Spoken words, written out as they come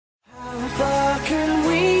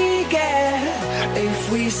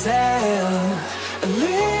we sail a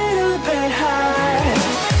little bit high.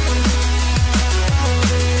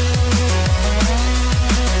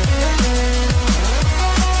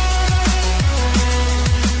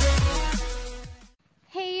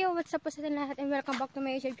 Hey, what's up po sa lahat and welcome back to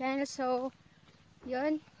my YouTube channel. So,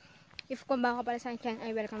 yun. If kung bago ka pala sa akin channel,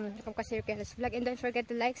 ay welcome ka Sir Carlos Vlog. And don't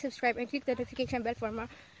forget to like, subscribe, and click the notification bell for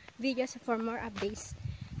more videos, for more updates.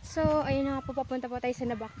 So, ayun na nga po, papunta po tayo sa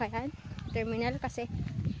Nabakayan Terminal kasi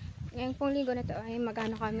ngayong pong linggo na to ay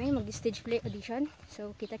mag-ano kami, mag-stage play audition.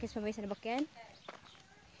 So, kita-kits mamaya sa Nabakayan.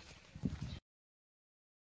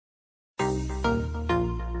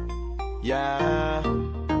 Yeah.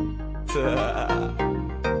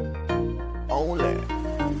 Only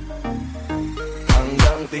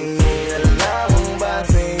hanggang tingin lang ba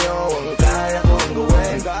sa'yo ang kaya kong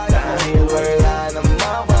gawin, dahil wala nang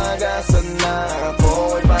mapagasan na ako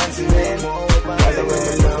ay pansinin. Kasi when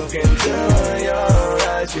you look into your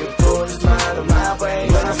eyes, you put a smile on my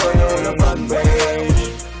face. Wala sa'yo na front page,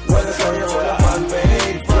 wala sa'yo na front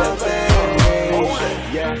page, front page.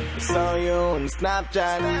 Yeah, I saw you on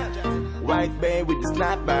Snapchat, white babe with the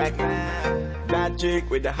snapback, that chick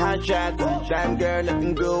with the hot shot, damn girl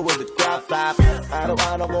looking good with the crop top.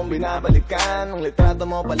 Araw-araw kong binabalikan, ang litrato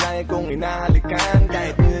mo palagi kong hinahalikan.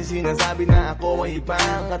 Kahit minsan sinasabi na ako ay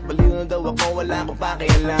ibang, at baliw na daw ako, wala akong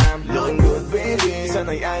pakialam. Looking good baby,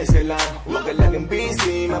 sana'y ayos ka lang, huwag ka laging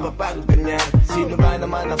busy, mapapagod ka niyan. Sino ba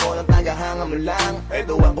naman ako ng tagahanga mo lang?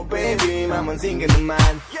 Eto ako baby, mamansin ka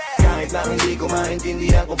naman. Kahit lang hindi ko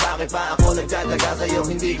maintindihan kung bakit pa ako nagtataga sa'yo,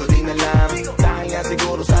 hindi ko din alam. Dahil nga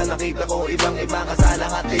siguro sa nakita ko, ibang-iba ka sa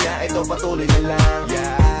lahat, kaya ito patuloy na lang.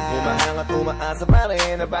 Umahang at umaasa pa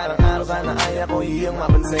rin, na parang araw sana ay ako iyong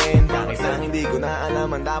mapansin. Kahit lang hindi ko na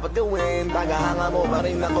alam ang dapat gawin, tagahanga mo pa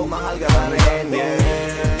rin ako, mahal ka pa rin.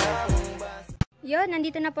 Yun,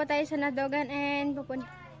 nandito na po tayo sa Nadogan and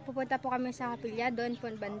pupunta po kami sa kapilya, doon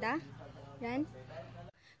po banda. Yan.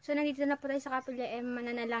 So, nandito na po tayo sa kapilya and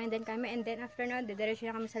mananalangin din kami. And then, after na, didiretso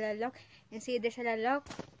na kami sa lalok. And see you there sa lalok.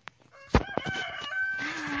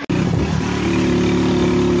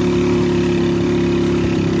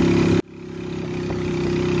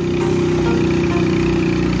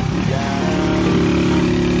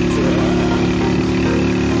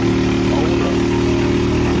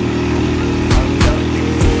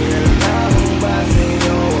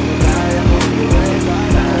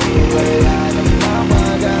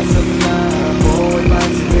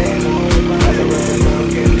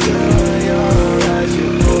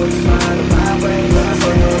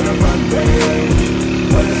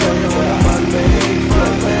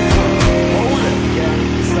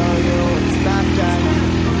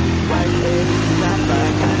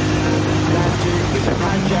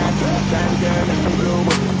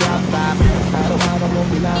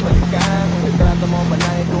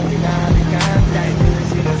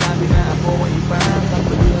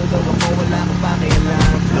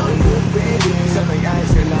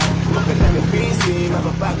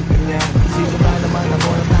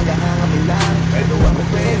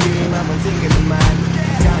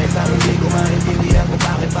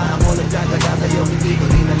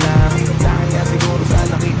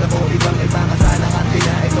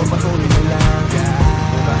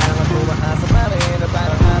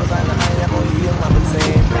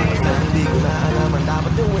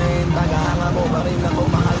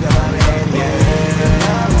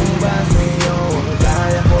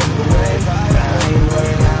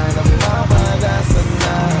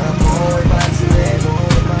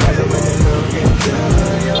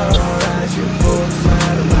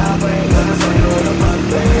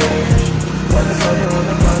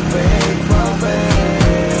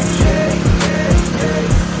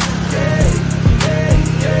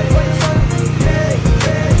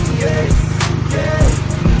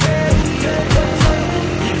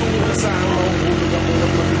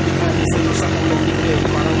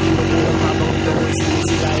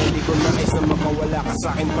 Sa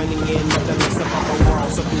akin paningin, madalas na papawaw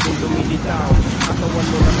sa tuwing lumilitaw. Katawan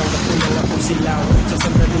mo natanggap ko lang akong silaw. Sa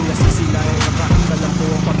sandaling nasisilaw, nakakita lang po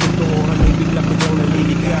ang pagtuturan ay bigla ko lang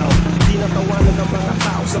naliligaw. Di natawanan ng mga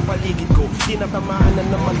tao sa paligid ko, di natamaan na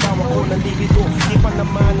naman daw ako nalilito. Di pa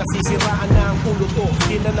naman nasisiraan na ang ulo ko,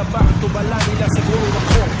 di na nabakit tubala nila siguro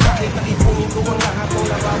ako. Kahit naipunin ko ang lahat ng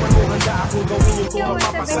larawan mo, handa akong gawin yung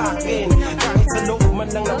kumapapa sa akin. Kahit sa loob man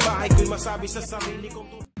lang ng bahay ko'y masabi sa sarili kong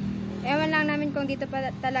Ewan lang namin kung dito pa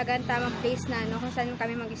talaga ang tamang place na kung saan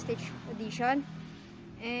kami mag-stage audition.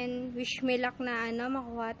 And wish me luck na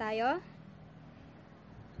makuha tayo.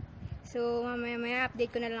 So mamaya update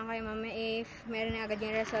ko na lang kayo mamaya if meron na agad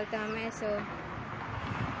yung result mamaya. So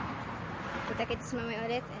kita-kits mamaya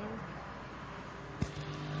ulit and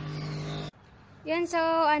Yun, so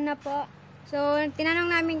ano po. So, tinanong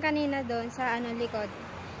namin kanina doon sa likod.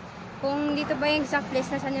 Kung dito ba yung exact place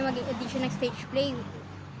na saan yung maging audition ng stage play.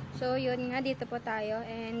 So, yun nga, dito po tayo.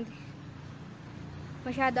 And,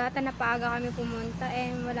 masyado ata napaaga kami pumunta.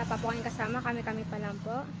 And, wala pa po kayong kasama. Kami-kami pa lang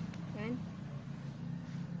po. Yan.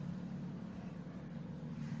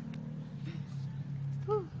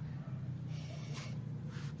 Whew.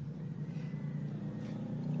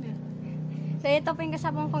 So, ito po yung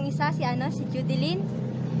kasama kong isa. Si Judilyn.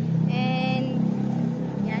 And,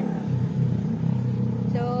 yan.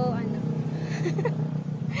 So,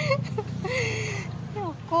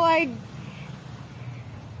 awkward.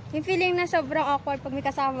 Yung feeling na sobrang awkward pag may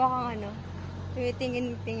kasama kang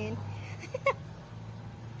tumitingin-tingin.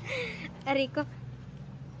 Aray ko.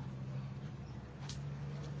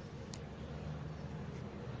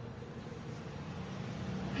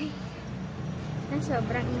 Ay,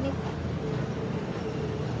 sobrang init.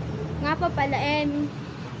 Nga pa pala,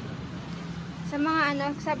 sa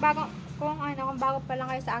mga kung bago pa lang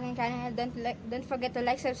kayo sa aking channel, don't forget to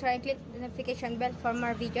like, subscribe, click the notification bell for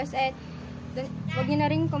more videos, and huwag niyo na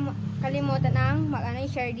rin kalimutan ang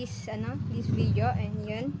share this video. And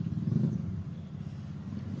yun,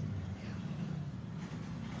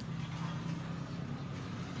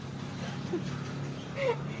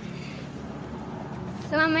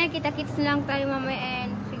 so mamaya kita-kits lang tayo mamaya,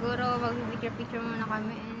 and siguro mag-picture muna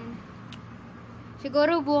kami, and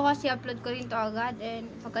siguro bukas i-upload ko rin to agad, and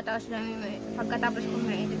pagkatapos ko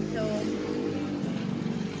ma-edit.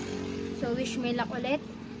 So wish me luck ulit,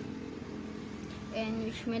 and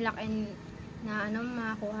wish me luck, and na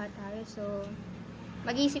makakuha tayo. So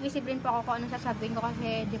mag-iisip-isip rin po ako kung ano sasabihin ko,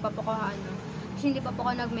 kasi hindi pa po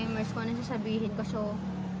ako nag-memorize kung ano sasabihin ko. So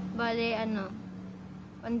bale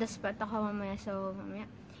on the spot ako mamaya. So mamaya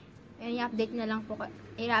i-update ko na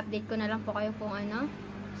lang po kayo kung ano.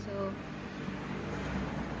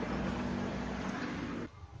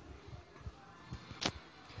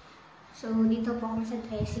 So, dito po ako sa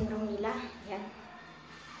dressing room nila. Yan.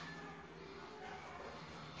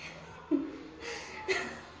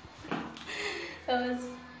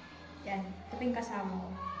 Tapos, yan. Ito po yung kasama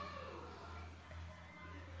ko.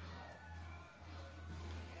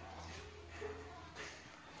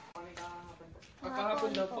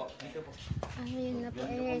 Kahapon daw po. Dito po. Yun na po.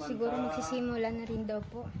 Siguro magsisimula na rin daw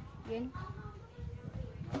po. Yun.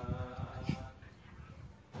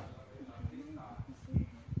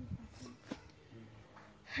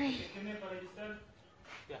 Ay.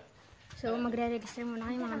 So, magre-register muna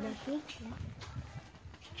kayo mga Becky.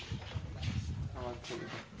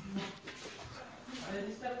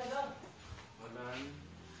 Register ka daw. Walan.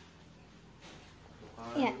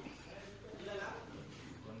 Yan.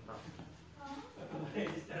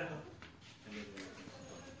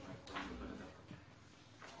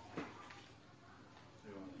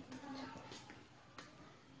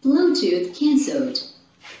 Bluetooth cancelled.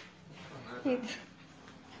 4,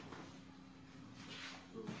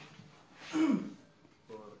 5,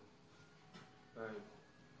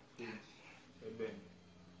 6, 7.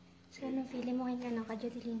 So, anong feeling mo ngayon ka,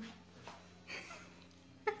 Jodilyn?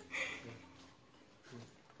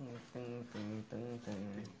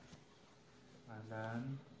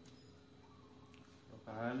 Alan.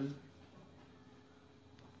 Lokal.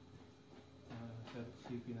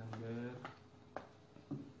 CP number.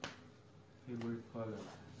 Favorite color.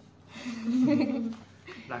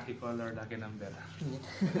 Lucky color, lucky number.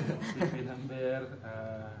 CP number.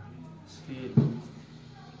 Speed.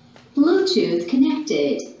 Bluetooth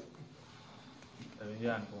connected. Sabi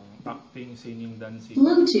yan, kung acting, singing, dancing.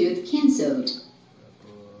 Bluetooth cancelled.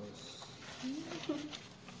 Tapos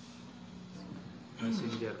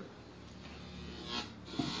Messenger.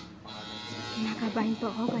 Nakabahin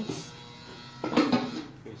po ako, guys.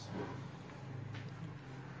 Facebook.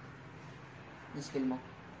 Skill mo.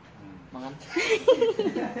 Mangan.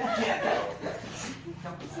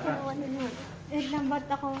 Lambat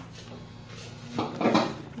ako.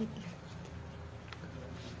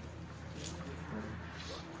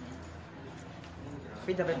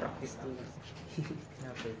 Pwede ba practice to?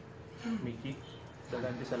 Napit. Mickey.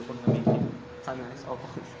 Dalan di cellphone na Mickey. Sana is opo.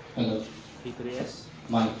 Hello. A3S.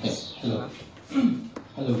 Mike S. Hello.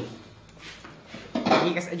 Hello.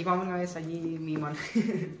 Aji kas aji kamu guys aji mimon.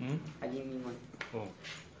 Aji mimon. Oh.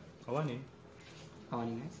 Kawan eh. Kawan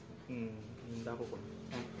ni guys. Hindi ako po.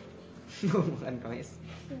 Makan ka guys.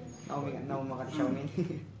 Nau makan Xiaomi.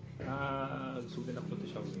 Sugin ako to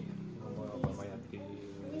Xiaomi. Mga pamayat kay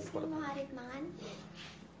Skill mo harit mangan?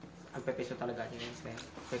 Agpepeso talaga niya guys.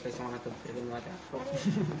 Agpepeso mga to. Pwede mo ata.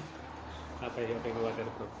 Napay yung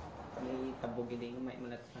waterproof. May tabog hindi may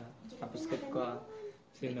malat sa tapos kat ko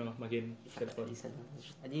Sino? Magin? Cellphone? Isa lang.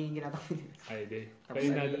 Aji ginatapon. Ay, di. Tapos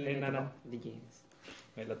Kayo na nanam. Di James.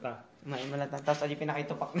 May lata. May malata. Tapos aji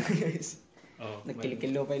pinakitupak na guys. Oh,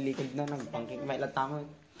 Nagkilikilo pa yung likod na. Nagpangking may lata mo.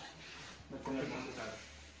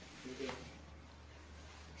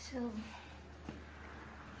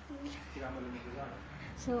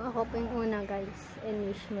 So ako po yung una guys, and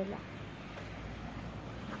wish mo lang.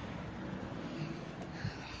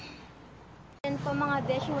 Yan po mga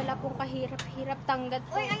beshi, wala pong kahirap-hirap tanggap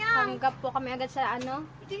po. Tanggap po kami agad sa ano.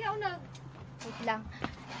 Hindi ako wait lang.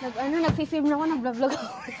 Nag-film na ako, nag-vlog ako.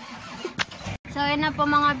 So yun na po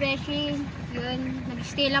mga beshi, yun,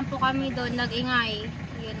 nag-stay lang po kami doon, nag-ingay.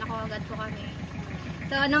 Yun, ako agad po kami.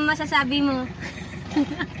 So anong masasabi mo?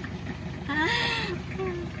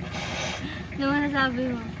 Ano masasabi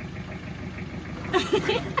mo?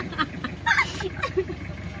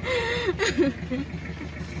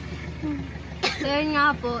 So yun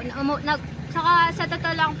nga po, saka sa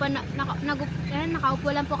totoo lang po, nakaupo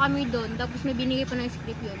lang po kami doon, tapos may binigay po ng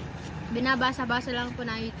script yun. Binabasa-basa lang po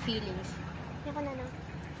na yung feelings.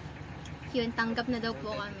 Yun, tanggap na daw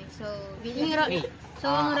po kami. So,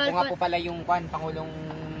 ang role Ako nga po pala yung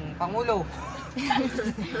Pangulo.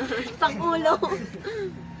 Pangulo.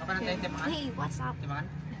 Ako na tayo, timangan. Hey, what's up? Timangan?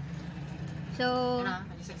 So,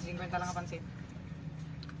 Isa 50 lang kapansin.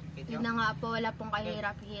 yun na nga po, wala pong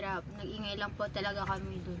kahirap-hirap. Nag-ingay lang po talaga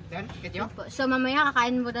kami dun. Then, ketyo? So, mamaya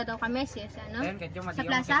kakain muna daw kami sa ano? Then, ketyo, Sa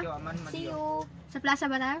plaza? See you. Sa plaza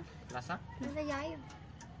ba tayo? Plaza?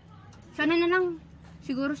 Sana na lang.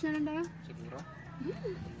 Siguros na lang tayo? Siguro.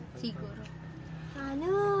 Siguro.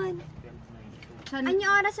 Anon. Sana. Anyo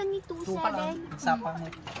orasan ni 27? Sapa mo.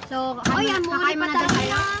 So, Oy, kakain muna din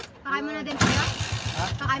tayo? Kakain muna din tayo? Ha?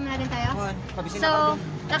 Kakain muna din tayo? Pabisin So,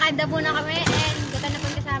 na kakain na muna kami and gata na po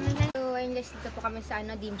sa amin. So, ayun guys, dito po kami sa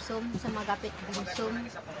dimsum, sa Magapit Dimsum.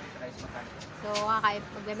 So, kakain,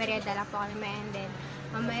 magme-merienda lang po kami and then,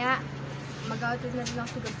 mamaya, mag-outfit na lang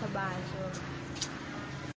siguro sa bahay. So,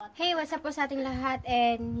 hey, what's up po sa ating lahat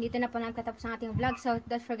and dito na po nagtatapos ang ating vlog. So,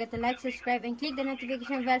 don't forget to like, subscribe, and click the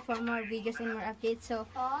notification bell for more videos and more updates. So,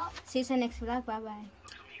 see you sa next vlog. Bye-bye.